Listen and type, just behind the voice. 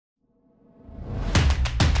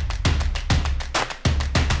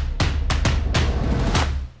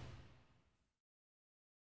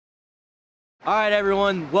All right,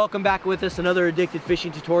 everyone, welcome back with us, another Addicted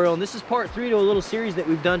Fishing tutorial, and this is part 3 to a little series that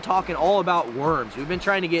we've done talking all about worms. We've been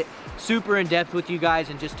trying to get super in depth with you guys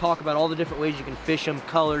and just talk about all the different ways you can fish them,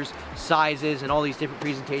 colors, sizes, and all these different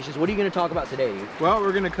presentations. What are you going to talk about today, dude? Well,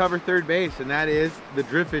 we're going to cover third base, and that is the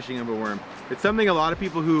drift fishing of a worm. It's something a lot of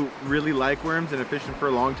people who really like worms and have fished them for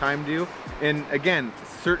a long time do. And again,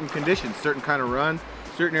 certain conditions, certain kind of runs,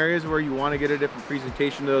 certain areas where you want to get a different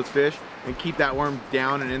presentation to those fish and keep that worm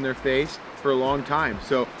down and in their face for a long time.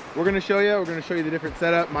 So we're going to show you the different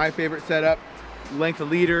setup, my favorite setup, length of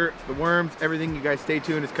leader, the worms, everything. You guys stay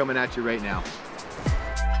tuned, it's coming at you right now.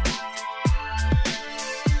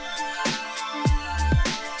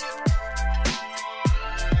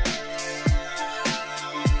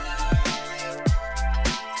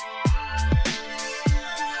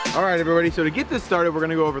 All right, everybody, so to get this started, we're going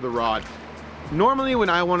to go over the rod. Normally when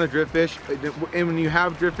I want to drift fish, and when you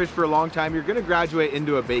have drift fish for a long time, you're going to graduate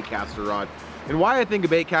into a bait caster rod. And why I think a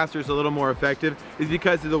bait caster is a little more effective is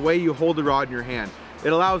because of the way you hold the rod in your hand.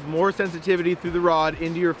 It allows more sensitivity through the rod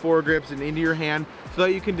into your foregrips and into your hand so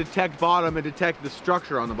that you can detect bottom and detect the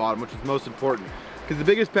structure on the bottom, which is most important. Because the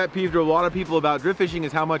biggest pet peeve to a lot of people about drift fishing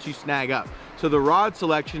is how much you snag up. So the rod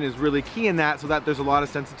selection is really key in that, so that there's a lot of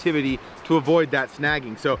sensitivity to avoid that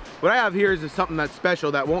snagging. So what I have here is something that's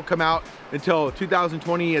special that won't come out until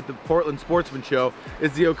 2020 at the Portland Sportsman Show.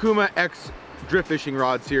 Is the Okuma X drift fishing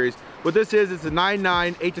rod series. What this is, it's a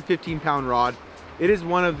 9.9, 8 to 15 pound rod. It is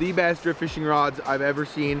one of the best drift fishing rods I've ever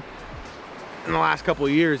seen in the last couple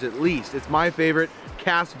of years at least. It's my favorite,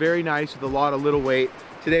 casts very nice with a lot of little weight.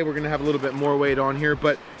 Today we're gonna have a little bit more weight on here,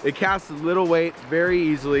 but it casts little weight very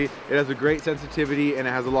easily. It has a great sensitivity and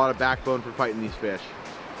it has a lot of backbone for fighting these fish.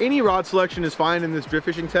 Any rod selection is fine in this drift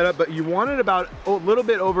fishing setup, but you want it about a little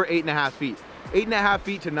bit over 8.5 feet. 8.5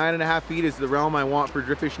 feet to 9.5 feet is the realm I want for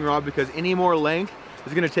drift fishing rod, because any more length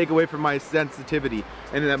is going to take away from my sensitivity.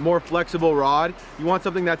 And in that more flexible rod, you want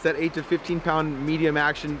something that's that 8 to 15 pound medium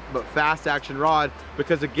action but fast action rod,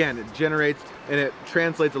 because again, it generates and it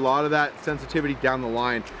translates a lot of that sensitivity down the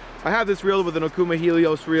line. I have this reel with an Okuma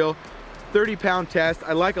Helios reel, 30 pound test.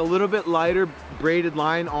 I like a little bit lighter braided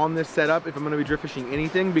line on this setup if I'm going to be drift fishing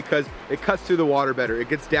anything, because it cuts through the water better. It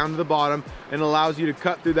gets down to the bottom and allows you to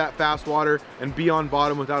cut through that fast water and be on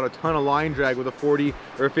bottom without a ton of line drag with a 40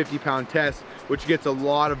 or a 50 pound test, which gets a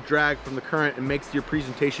lot of drag from the current and makes your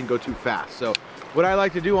presentation go too fast. So what I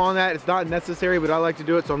like to do on that, it's not necessary, but I like to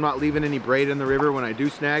do it so I'm not leaving any braid in the river when I do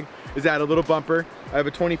snag, is add a little bumper. I have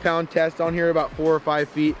a 20 pound test on here, about 4 or 5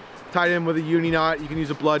 feet, tied in with a uni knot. You can use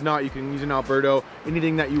a blood knot, you can use an Alberto,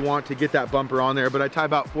 anything that you want to get that bumper on there, but I tie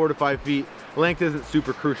about 4 to 5 feet. Length isn't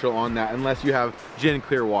super crucial on that unless you have gin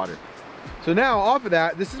clear water. So now off of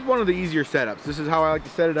that, this is one of the easier setups. This is how I like to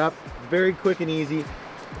set it up. Very quick and easy.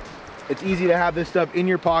 It's easy to have this stuff in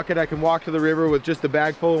your pocket. I can walk to the river with just a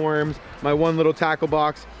bag full of worms, my one little tackle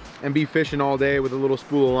box, and be fishing all day with a little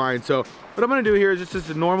spool of line. So what I'm gonna do here is just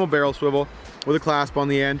a normal barrel swivel with a clasp on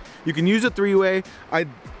the end. You can use a 3-way. I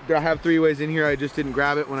have 3-ways in here. I just didn't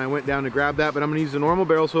grab it when I went down to grab that, but I'm gonna use a normal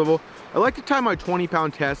barrel swivel. I like to tie my 20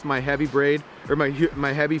 pound test, my heavy braid, or my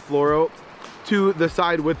heavy fluoro, to the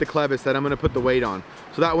side with the clevis that I'm gonna put the weight on.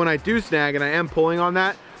 So that when I do snag and I am pulling on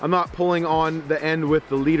that, I'm not pulling on the end with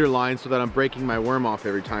the leader line so that I'm breaking my worm off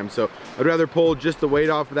every time. So I'd rather pull just the weight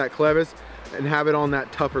off of that clevis and have it on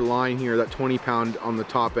that tougher line here, that 20 pound on the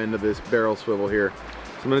top end of this barrel swivel here.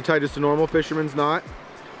 So I'm gonna tie just a normal fisherman's knot,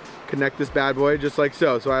 connect this bad boy just like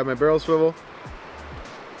so. So I have my barrel swivel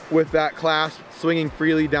with that clasp swinging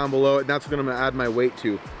freely down below it, and that's what I'm gonna add my weight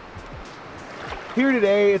to. Here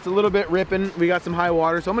today, it's a little bit ripping. We got some high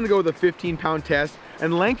water, so I'm gonna go with a 15 pound test.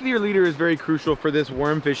 And length of your leader is very crucial for this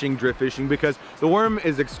worm fishing, drift fishing, because the worm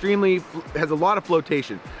is has a lot of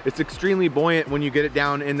flotation. It's extremely buoyant when you get it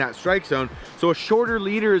down in that strike zone. So a shorter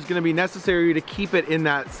leader is gonna be necessary to keep it in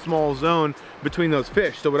that small zone between those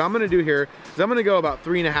fish. So what I'm gonna do here is I'm gonna go about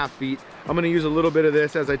 3.5 feet. I'm gonna use a little bit of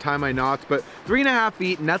this as I tie my knots, but 3.5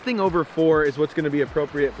 feet, nothing over 4 is what's gonna be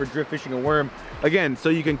appropriate for drift fishing a worm. Again, so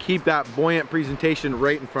you can keep that buoyant presentation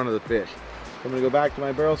right in front of the fish. So I'm gonna go back to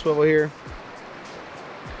my barrel swivel here.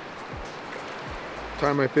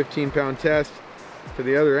 Tie my 15 pound test to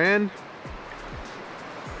the other end.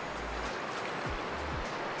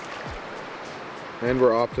 And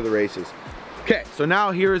we're off to the races. Okay, so now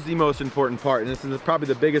here is the most important part, and this is probably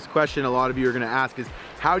the biggest question a lot of you are gonna ask, is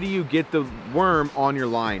how do you get the worm on your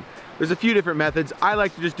line? There's a few different methods. I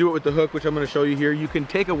like to just do it with the hook, which I'm gonna show you here. You can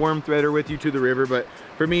take a worm threader with you to the river, but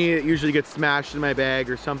for me, it usually gets smashed in my bag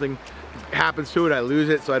or something happens to it, I lose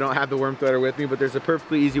it, so I don't have the worm threader with me, but there's a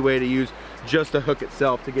perfectly easy way to use just a hook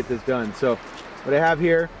itself to get this done. So what I have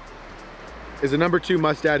here is a number 2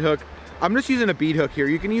 Mustad hook. I'm just using a bead hook here.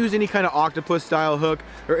 You can use any kind of octopus style hook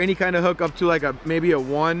or any kind of hook up to like maybe a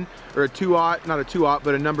 1 or a 2/0, not a 2/0,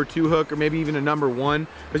 but a number 2 hook, or maybe even a number 1,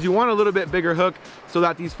 because you want a little bit bigger hook so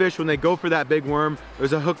that these fish, when they go for that big worm,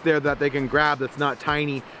 there's a hook there that they can grab that's not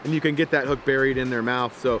tiny, and you can get that hook buried in their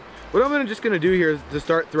mouth. So what I'm just gonna do here is to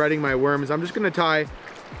start threading my worms. I'm just gonna tie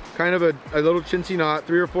kind of a little chintzy knot,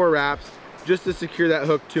 3 or 4 wraps, just to secure that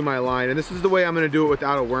hook to my line. And this is the way I'm gonna do it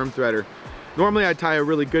without a worm threader. Normally I tie a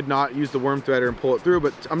really good knot, use the worm threader and pull it through,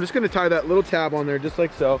 but I'm just gonna tie that little tab on there just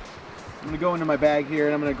like so. I'm gonna go into my bag here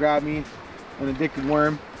and I'm gonna grab me an addicted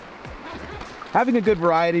worm. Having a good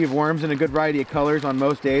variety of worms and a good variety of colors on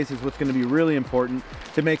most days is what's gonna be really important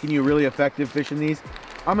to making you really effective fishing these.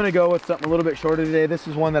 I'm gonna go with something a little bit shorter today. This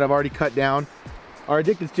is one that I've already cut down. Our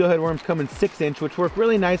addicted steelhead worms come in 6" which work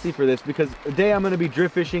really nicely for this, because a day I'm gonna be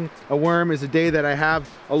drift fishing a worm is a day that I have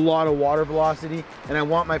a lot of water velocity and I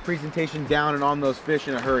want my presentation down and on those fish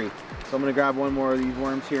in a hurry. So I'm gonna grab one more of these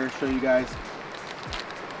worms here and show you guys.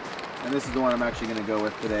 And this is the one I'm actually gonna go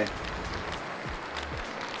with today.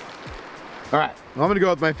 All right, well, I'm gonna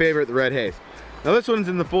go with my favorite, the red haze. Now this one's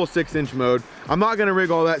in the full 6" mode. I'm not gonna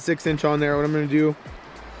rig all that 6" on there. What I'm gonna do,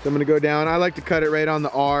 so I'm gonna go down. I like to cut it right on the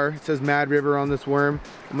R. It says Mad River on this worm.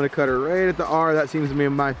 I'm gonna cut it right at the R. That seems to be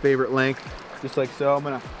my favorite length, just like so. I'm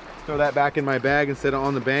gonna throw that back in my bag instead of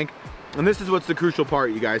on the bank. And this is what's the crucial part,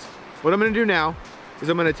 you guys. What I'm gonna do now is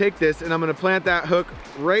I'm gonna take this and I'm gonna plant that hook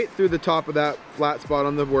right through the top of that flat spot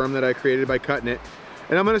on the worm that I created by cutting it.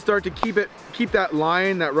 And I'm gonna start to keep that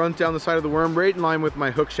line that runs down the side of the worm right in line with my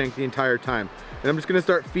hook shank the entire time. And I'm just gonna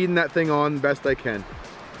start feeding that thing on the best I can,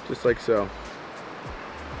 just like so.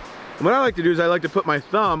 And what I like to do is I like to put my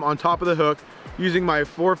thumb on top of the hook, using my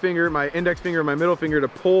forefinger, my index finger, and my middle finger to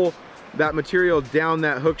pull that material down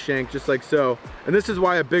that hook shank, just like so. And this is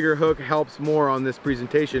why a bigger hook helps more on this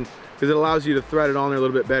presentation, because it allows you to thread it on there a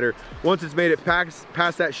little bit better. Once it's made it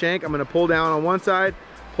past that shank, I'm gonna pull down on one side,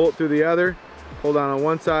 pull it through the other, pull down on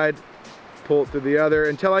one side, pull it through the other,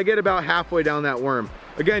 until I get about halfway down that worm.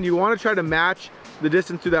 Again, you wanna try to match the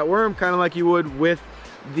distance through that worm, kind of like you would with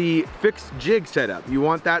the fixed jig setup. You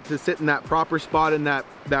want that to sit in that proper spot in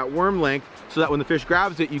that worm length, so that when the fish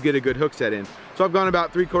grabs it, you get a good hook set in. So I've gone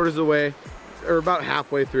about 3/4 of the way, or about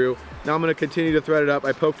halfway through. Now I'm gonna continue to thread it up.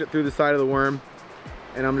 I poked it through the side of the worm,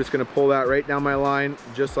 and I'm just gonna pull that right down my line,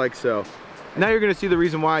 just like so. Now you're gonna see the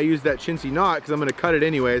reason why I use that chintzy knot, because I'm gonna cut it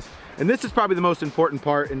anyways. And this is probably the most important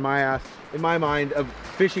part in my mind of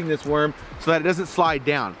fishing this worm, so that it doesn't slide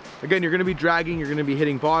down. Again, you're gonna be dragging, you're gonna be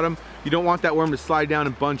hitting bottom. You don't want that worm to slide down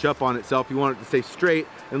and bunch up on itself. You want it to stay straight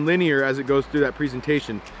and linear as it goes through that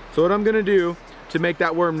presentation. So what I'm gonna do to make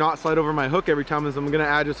that worm not slide over my hook every time is I'm gonna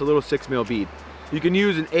add just a little 6" bead. You can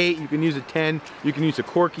use an 8, you can use a 10, you can use a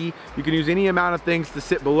corky, you can use any amount of things to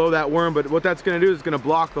sit below that worm, but what that's gonna do is it's gonna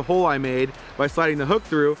block the hole I made by sliding the hook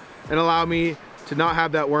through and allow me to not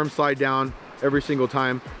have that worm slide down every single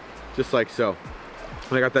time, just like so.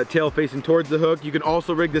 And I got that tail facing towards the hook. You can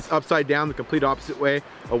also rig this upside down the complete opposite way,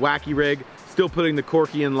 a wacky rig, still putting the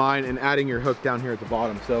corky in line and adding your hook down here at the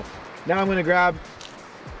bottom. So now I'm gonna grab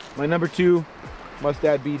my number 2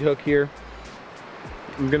 mustad bead hook here.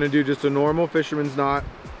 I'm gonna do just a normal fisherman's knot,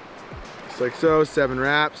 just like so, 7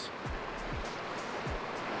 wraps.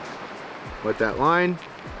 Let that line,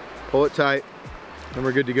 pull it tight, and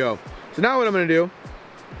we're good to go. So now what I'm gonna do,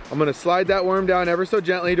 I'm gonna slide that worm down ever so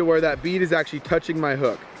gently to where that bead is actually touching my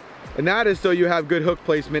hook. And that is so you have good hook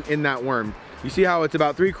placement in that worm. You see how it's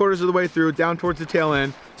about 3/4 of the way through, down towards the tail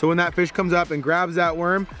end. So when that fish comes up and grabs that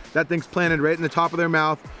worm, that thing's planted right in the top of their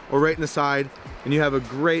mouth or right in the side, and you have a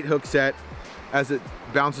great hook set as it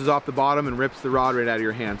bounces off the bottom and rips the rod right out of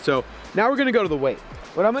your hand. So now we're gonna go to the weight.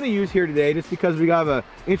 What I'm gonna use here today, just because we got an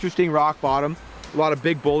interesting rock bottom, a lot of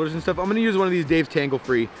big boulders and stuff, I'm gonna use one of these Dave's Tangle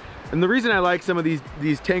Free. And the reason I like some of these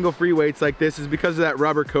Tangle Free weights like this is because of that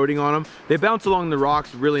rubber coating on them. They bounce along the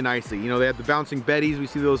rocks really nicely. You know, they have the bouncing betties. We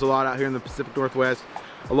see those a lot out here in the Pacific Northwest.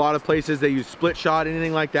 A lot of places they use split shot,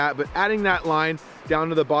 anything like that. But adding that line down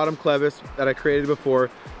to the bottom clevis that I created before,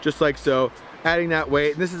 just like so, adding that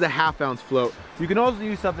weight, and this is a 1/2 ounce float. You can also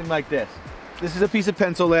use something like this. This is a piece of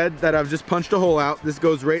pencil lead that I've just punched a hole out. This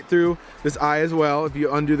goes right through this eye as well. If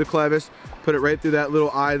you undo the clevis, put it right through that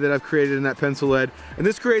little eye that I've created in that pencil lead. And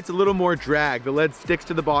this creates a little more drag. The lead sticks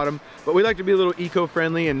to the bottom, but we like to be a little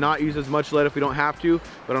eco-friendly and not use as much lead if we don't have to.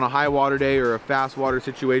 But on a high water day or a fast water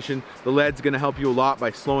situation, the lead's gonna help you a lot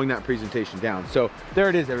by slowing that presentation down. So there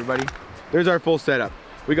it is, everybody. There's our full setup.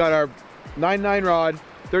 We got our 9/9 rod,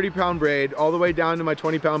 30-pound braid, all the way down to my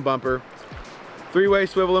 20-pound bumper. 3-way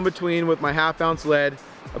swivel in between with my 1/2 ounce lead,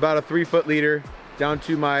 about a 3-foot leader, down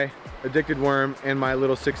to my addicted worm and my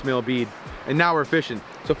little 6 mil bead. and now we're fishing.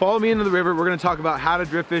 So follow me into the river. We're gonna talk about how to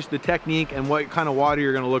drift fish, the technique, and what kind of water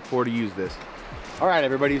you're gonna look for to use this. All right,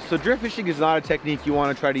 everybody, so drift fishing is not a technique you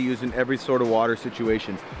wanna try to use in every sort of water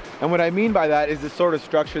situation. And what I mean by that is the sort of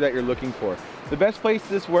structure that you're looking for. The best place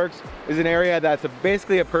this works is an area that's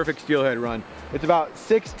basically a perfect steelhead run. It's about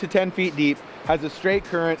 6 to 10 feet deep, has a straight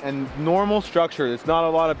current and normal structure. It's not a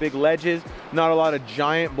lot of big ledges, not a lot of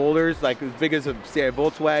giant boulders like as big as, say, a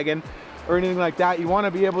Volkswagen or anything like that. You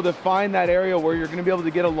wanna be able to find that area where you're gonna be able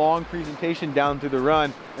to get a long presentation down through the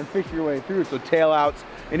run and fish your way through. So tail outs,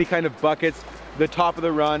 any kind of buckets, the top of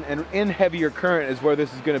the run, and in heavier current is where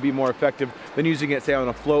this is going to be more effective than using it, say, on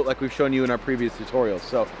a float like we've shown you in our previous tutorials.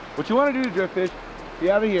 So what you want to do to drift fish, if you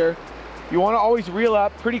have it here, you want to always reel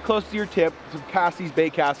up pretty close to your tip to cast these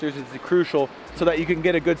bait casters. It's crucial so that you can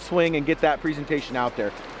get a good swing and get that presentation out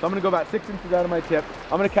there. So I'm going to go about 6 inches out of my tip.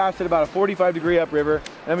 I'm going to cast it about a 45-degree upriver,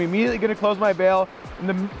 and I'm immediately going to close my bail.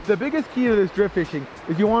 And the biggest key to this drift fishing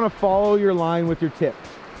is you want to follow your line with your tip.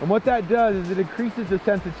 And what that does is it increases the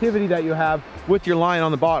sensitivity that you have with your line on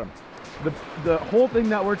the bottom. The whole thing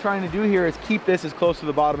that we're trying to do here is keep this as close to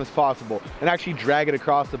the bottom as possible and actually drag it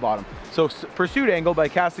across the bottom. So pursuit angle, by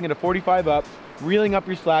casting it a 45 up, reeling up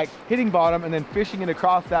your slack, hitting bottom, and then fishing it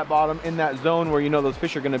across that bottom in that zone where you know those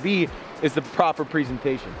fish are gonna be, is the proper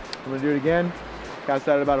presentation. I'm gonna do it again, cast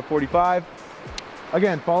that at about a 45.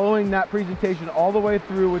 Again, following that presentation all the way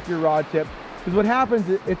through with your rod tip. Because what happens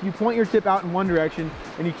is if you point your tip out in one direction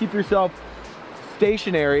and you keep yourself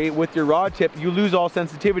stationary with your rod tip, you lose all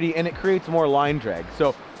sensitivity and it creates more line drag.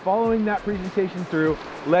 So following that presentation through,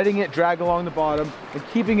 letting it drag along the bottom and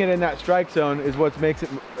keeping it in that strike zone is what makes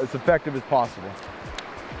it as effective as possible.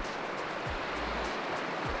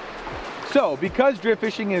 So because drift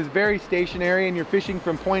fishing is very stationary and you're fishing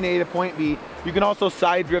from point A to point B, you can also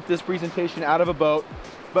side drift this presentation out of a boat.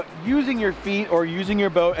 But using your feet or using your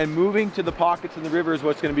boat and moving to the pockets in the river is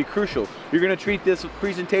what's going to be crucial. You're going to treat this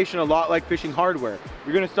presentation a lot like fishing hardware.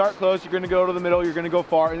 You're going to start close, you're going to go to the middle, you're going to go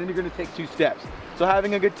far, and then you're going to take 2 steps. So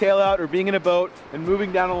having a good tail out or being in a boat and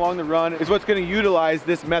moving down along the run is what's going to utilize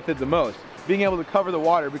this method the most. Being able to cover the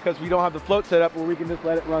water, because we don't have the float set up where we can just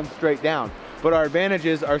let it run straight down. But our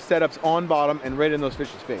advantages are setups on bottom and right in those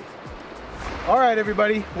fish's face. All right,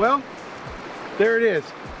 everybody. Well, there it is.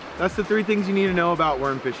 That's the 3 things you need to know about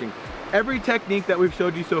worm fishing. Every technique that we've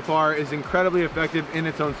showed you so far is incredibly effective in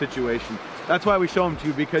its own situation. That's why we show them to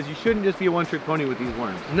you, because you shouldn't just be a one-trick pony with these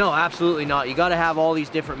worms. No, absolutely not. You got to have all these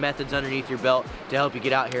different methods underneath your belt to help you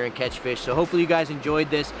get out here and catch fish. So hopefully you guys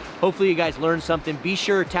enjoyed this. Hopefully you guys learned something. Be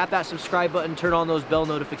sure to tap that subscribe button, turn on those bell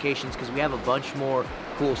notifications, because we have a bunch more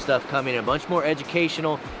cool stuff coming, a bunch more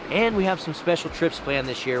educational, and we have some special trips planned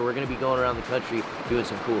this year. We're going to be going around the country doing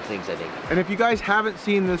some cool things, I think. And if you guys haven't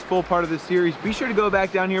seen this full part of this series, be sure to go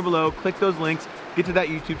back down here below, click those links, get to that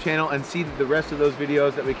YouTube channel, and see the rest of those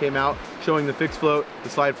videos that we came out showing the fixed float, the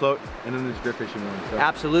slide float, and then this drift fishing one. So.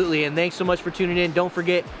 Absolutely, and thanks so much for tuning in. Don't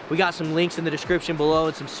forget, we got some links in the description below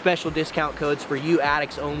and some special discount codes for you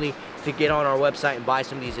addicts only to get on our website and buy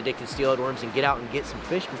some of these addicted steelhead worms and get out and get some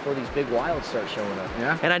fish before these big wilds start showing up.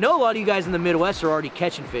 Yeah. And I know a lot of you guys in the Midwest are already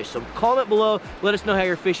catching fish, so comment below, let us know how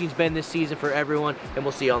your fishing's been this season for everyone, and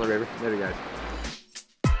we'll see you on the river. Later, guys.